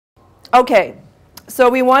Okay, so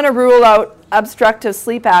we want to rule out obstructive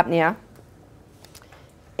sleep apnea.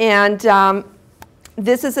 And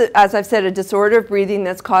this is, as I've said, a disorder of breathing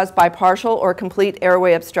that's caused by partial or complete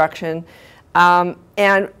airway obstruction.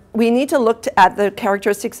 And we need to look at the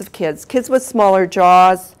characteristics of kids. Kids with smaller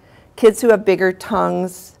jaws, kids who have bigger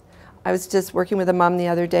tongues. I was just working with a mom the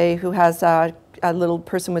other day who has a little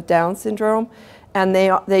person with Down syndrome. And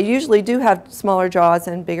they usually do have smaller jaws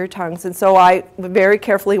and bigger tongues. And so I very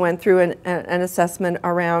carefully went through an assessment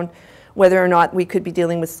around whether or not we could be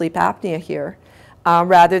dealing with sleep apnea here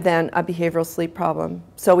rather than a behavioral sleep problem.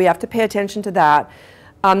 So we have to pay attention to that.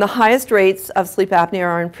 The highest rates of sleep apnea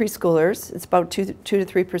are in preschoolers. It's about 2 to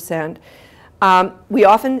 3%. We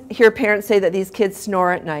often hear parents say that these kids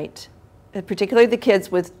snore at night, particularly the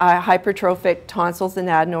kids with hypertrophic tonsils and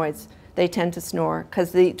adenoids. They tend to snore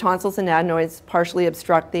because the tonsils and adenoids partially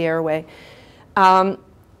obstruct the airway.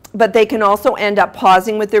 But they can also end up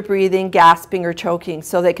pausing with their breathing, gasping or choking.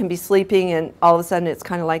 So they can be sleeping and all of a sudden it's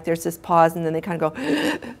kind of like there's this pause and then they kind of go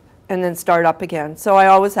and then start up again. So I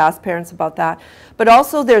always ask parents about that. But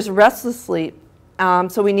also there's restless sleep.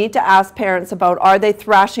 So we need to ask parents about, are they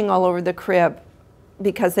thrashing all over the crib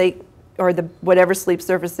because they, or whatever sleep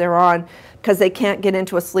surface they're on, because they can't get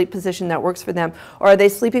into a sleep position that works for them? Or are they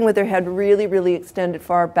sleeping with their head really, really extended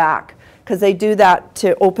far back? Because they do that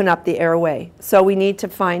to open up the airway. So we need to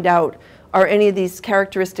find out, are any of these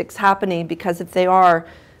characteristics happening? Because if they are,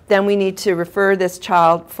 then we need to refer this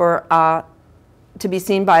child for, to be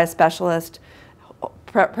seen by a specialist,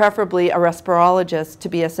 preferably a respirologist, to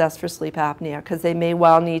be assessed for sleep apnea, because they may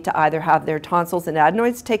well need to either have their tonsils and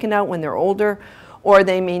adenoids taken out when they're older, or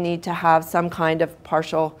they may need to have some kind of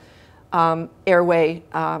partial airway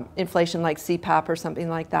inflation like CPAP or something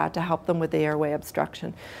like that to help them with the airway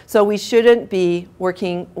obstruction. So we shouldn't be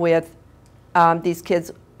working with these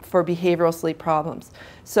kids for behavioral sleep problems.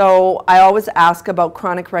 So I always ask about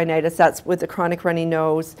chronic rhinitis, that's with a chronic runny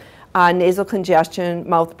nose, nasal congestion,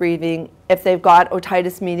 mouth breathing. If they've got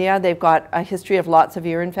otitis media, they've got a history of lots of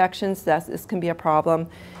ear infections, this can be a problem.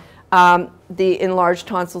 The enlarged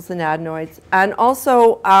tonsils and adenoids. And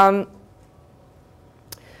also,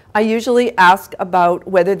 I usually ask about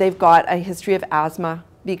whether they've got a history of asthma,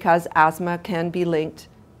 because asthma can be linked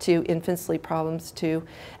to infant sleep problems too,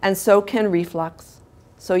 and so can reflux.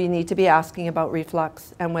 So you need to be asking about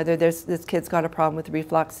reflux and whether this kid's got a problem with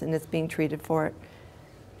reflux and is being treated for it.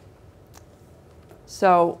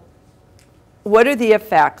 So what are the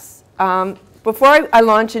effects? Before I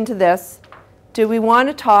launch into this, do we want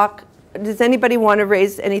to talk, does anybody want to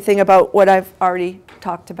raise anything about what I've already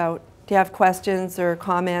talked about? Do you have questions or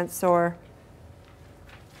comments or?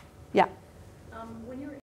 Yeah.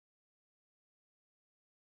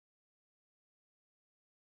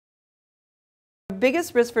 The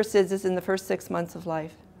biggest risk for SIDS is in the first 6 months of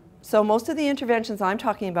life. So most of the interventions I'm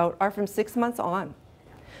talking about are from 6 months on.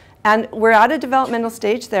 And we're at a developmental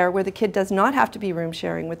stage there where the kid does not have to be room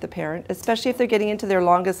sharing with the parent, especially if they're getting into their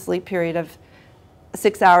longest sleep period of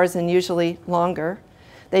 6 hours and usually longer.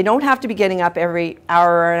 They don't have to be getting up every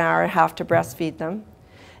hour or an hour and a half to breastfeed them.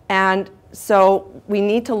 And so we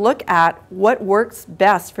need to look at what works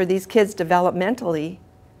best for these kids developmentally.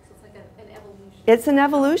 So it's like an evolution. It's an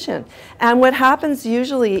evolution. And what happens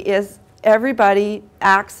usually is everybody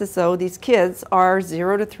acts as though these kids are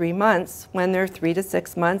 0 to 3 months when they're 3 to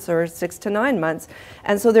 6 months or 6 to 9 months.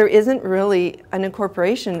 And so there isn't really an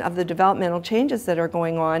incorporation of the developmental changes that are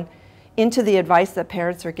going on into the advice that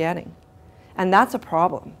parents are getting. And that's a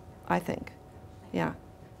problem, I think. Yeah.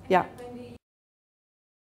 Yeah.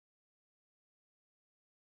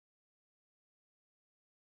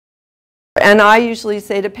 And I usually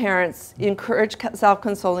say to parents, encourage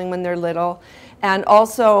self-consoling when they're little, and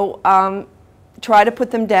also try to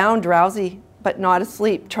put them down drowsy but not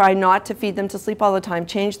asleep. Try not to feed them to sleep all the time.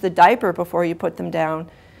 Change the diaper before you put them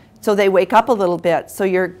down so they wake up a little bit. So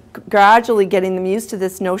you're gradually getting them used to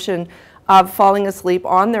this notion of falling asleep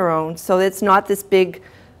on their own. So it's not this big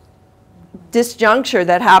disjuncture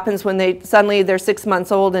that happens when suddenly they're 6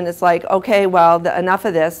 months old and it's like, okay, well, enough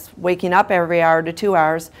of this, waking up every hour to 2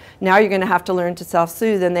 hours. Now you're going to have to learn to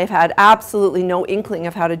self-soothe, and they've had absolutely no inkling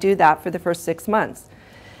of how to do that for the first 6 months.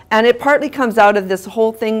 And it partly comes out of this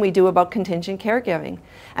whole thing we do about contingent caregiving.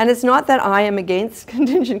 And it's not that I am against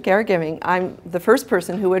contingent caregiving. I'm the first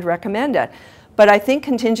person who would recommend it. But I think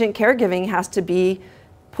contingent caregiving has to be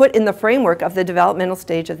put in the framework of the developmental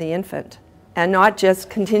stage of the infant, and not just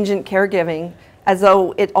contingent caregiving as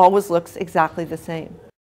though it always looks exactly the same.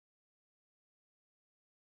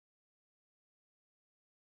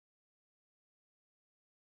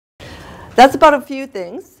 That's about a few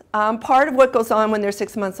things. Part of what goes on when they're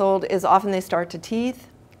 6 months old is often they start to teeth.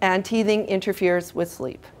 and teething interferes with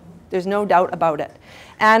sleep. There's no doubt about it.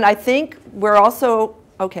 And I think we're also,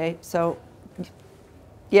 okay, so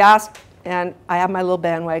you asked, and I have my little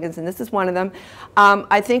bandwagons, and this is one of them.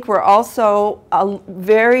 I think we're also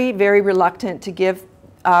very, very reluctant to give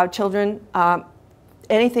children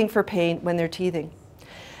anything for pain when they're teething.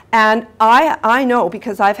 And I know,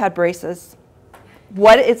 because I've had braces,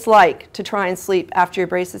 what it's like to try and sleep after your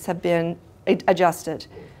braces have been adjusted.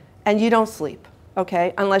 And you don't sleep,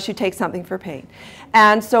 okay, unless you take something for pain.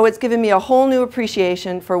 And so it's given me a whole new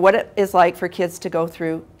appreciation for what it is like for kids to go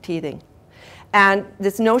through teething. And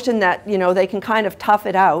this notion that, you know, they can kind of tough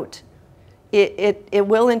it out, it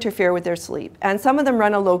will interfere with their sleep. And some of them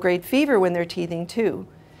run a low-grade fever when they're teething too.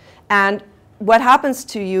 And what happens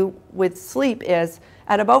to you with sleep is,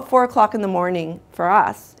 at about 4 o'clock in the morning for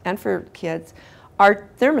us and for kids, our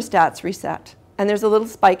thermostats reset. And there's a little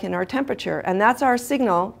spike in our temperature. And that's our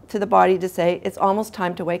signal to the body to say, it's almost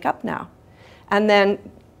time to wake up now. And then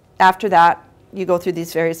after that, you go through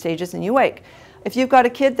these various stages and you wake. If you've got a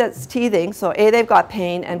kid that's teething, so A, they've got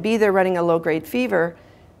pain, and B, they're running a low-grade fever,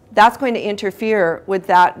 that's going to interfere with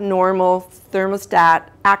that normal thermostat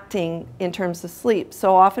acting in terms of sleep.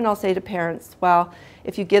 So often I'll say to parents, well,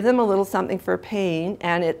 if you give them a little something for pain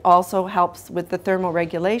and it also helps with the thermal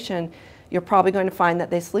regulation, you're probably going to find that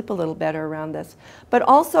they sleep a little better around this. But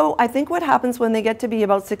also, I think what happens when they get to be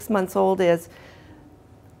about 6 months old is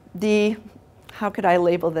the, how could I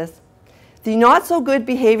label this? The not so good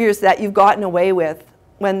behaviors that you've gotten away with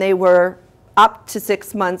when they were up to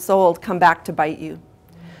 6 months old come back to bite you.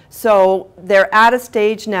 So they're at a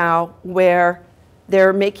stage now where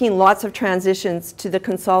they're making lots of transitions to the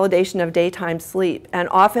consolidation of daytime sleep. And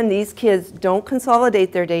often these kids don't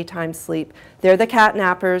consolidate their daytime sleep. They're the cat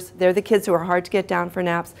nappers. They're the kids who are hard to get down for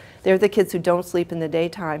naps. They're the kids who don't sleep in the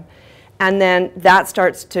daytime. And then that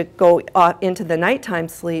starts to go into the nighttime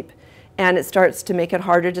sleep. And it starts to make it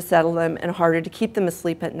harder to settle them and harder to keep them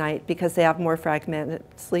asleep at night because they have more fragmented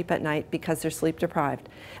sleep at night because they're sleep deprived.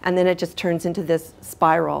 And then it just turns into this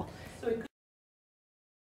spiral.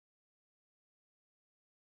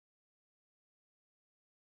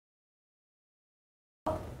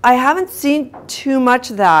 I haven't seen too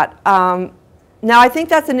much of that. Now, I think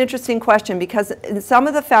that's an interesting question because in some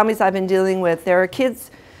of the families I've been dealing with, there are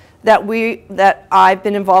kids that I've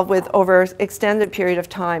been involved with over an extended period of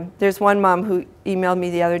time. There's one mom who emailed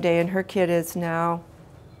me the other day, and her kid is now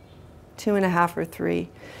 2.5 or 3.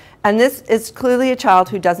 And this is clearly a child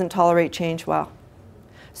who doesn't tolerate change well.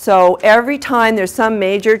 So every time there's some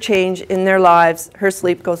major change in their lives, her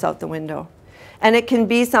sleep goes out the window. And it can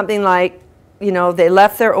be something like, you know, they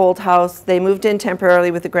left their old house, they moved in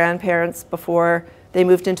temporarily with the grandparents before they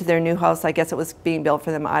moved into their new house. I guess it was being built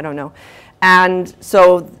for them, I don't know. And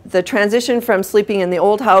so the transition from sleeping in the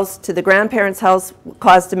old house to the grandparents' house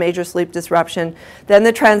caused a major sleep disruption. Then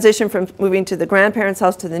the transition from moving to the grandparents'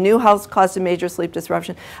 house to the new house caused a major sleep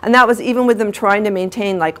disruption. And that was even with them trying to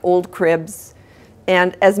maintain like old cribs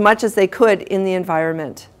and as much as they could in the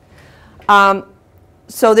environment.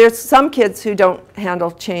 So there's some kids who don't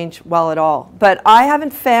handle change well at all. But I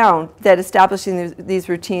haven't found that establishing these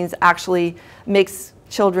routines actually makes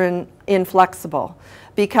children inflexible.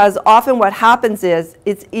 Because often what happens is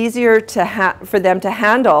it's easier for them to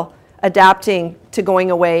handle adapting to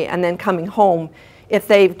going away and then coming home if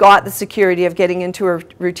they've got the security of getting into a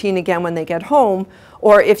routine again when they get home,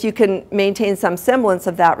 or if you can maintain some semblance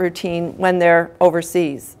of that routine when they're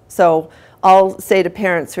overseas. So I'll say to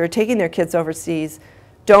parents who are taking their kids overseas,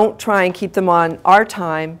 don't try and keep them on our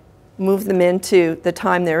time, move them into the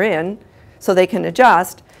time they're in so they can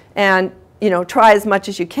adjust, and try as much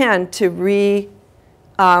as you can to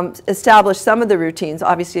establish some of the routines.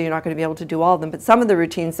 Obviously, you're not going to be able to do all of them, but some of the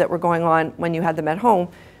routines that were going on when you had them at home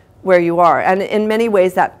where you are. And in many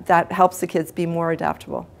ways, that helps the kids be more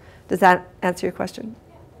adaptable. Does that answer your question?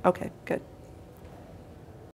 Okay, good.